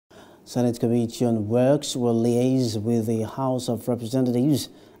Senate Committee on Works will liaise with the House of Representatives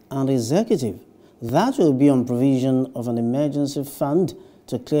and Executive. That will be on provision of an emergency fund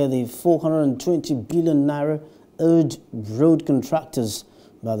to clear the 420 billion naira owed road contractors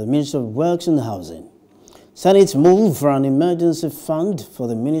by the Ministry of Works and Housing. Senate's move for an emergency fund for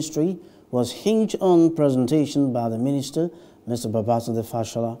the ministry was hinged on presentation by the minister, Mr. Babatunde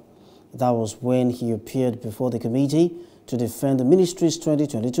Fashola. That was when he appeared before the committee to defend the ministry's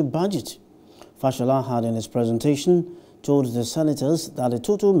 2022 budget. Fashola had in his presentation told the senators that the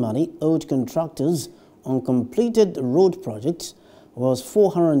total money owed contractors on completed road projects was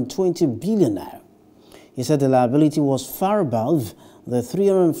 420 billion naira. He said the liability was far above the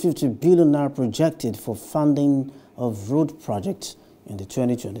 350 billion naira projected for funding of road projects in the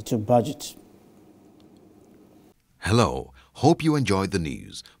 2022 budget. Hello, hope you enjoyed the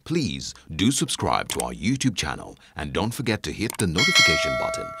news. Please do subscribe to our YouTube channel and don't forget to hit the notification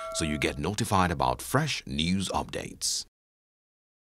button so you get notified about fresh news updates.